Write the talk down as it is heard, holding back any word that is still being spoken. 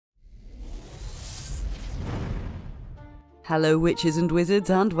Hello witches and wizards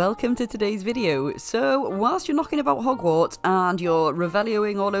and welcome to today's video. So, whilst you're knocking about Hogwarts and you're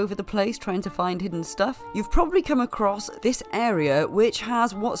revelioing all over the place trying to find hidden stuff, you've probably come across this area which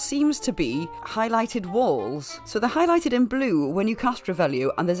has what seems to be highlighted walls. So they're highlighted in blue when you cast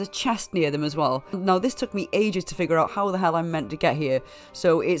Revelio and there's a chest near them as well. Now this took me ages to figure out how the hell I'm meant to get here,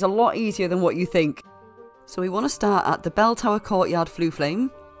 so it's a lot easier than what you think. So we want to start at the Bell Tower Courtyard Flue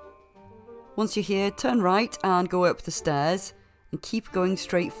Flame. Once you're here, turn right and go up the stairs and keep going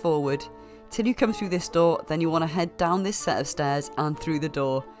straight forward till you come through this door. Then you want to head down this set of stairs and through the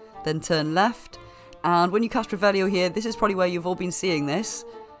door. Then turn left, and when you cast Revelio here, this is probably where you've all been seeing this.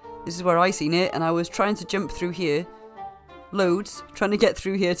 This is where I seen it, and I was trying to jump through here loads, trying to get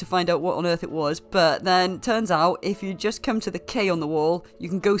through here to find out what on earth it was, but then turns out if you just come to the K on the wall, you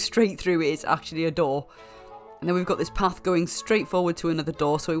can go straight through it. It's actually a door. And then we've got this path going straight forward to another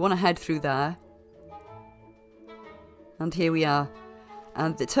door, so we want to head through there. And here we are.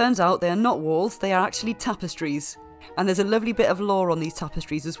 And it turns out they are not walls, they are actually tapestries. And there's a lovely bit of lore on these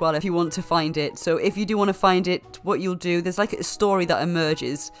tapestries as well if you want to find it. So if you do want to find it, what you'll do, there's like a story that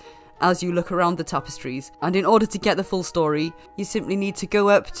emerges as you look around the tapestries. And in order to get the full story, you simply need to go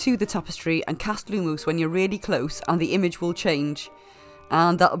up to the tapestry and cast Lumos when you're really close, and the image will change.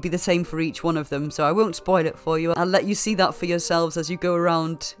 And that'll be the same for each one of them, so I won't spoil it for you. I'll let you see that for yourselves as you go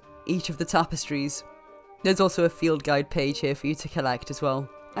around each of the tapestries. There's also a field guide page here for you to collect as well.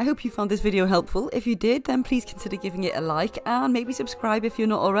 I hope you found this video helpful. If you did, then please consider giving it a like and maybe subscribe if you're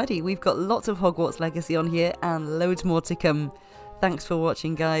not already. We've got lots of Hogwarts Legacy on here and loads more to come. Thanks for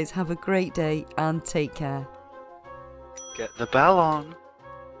watching, guys. Have a great day and take care. Get the bell on.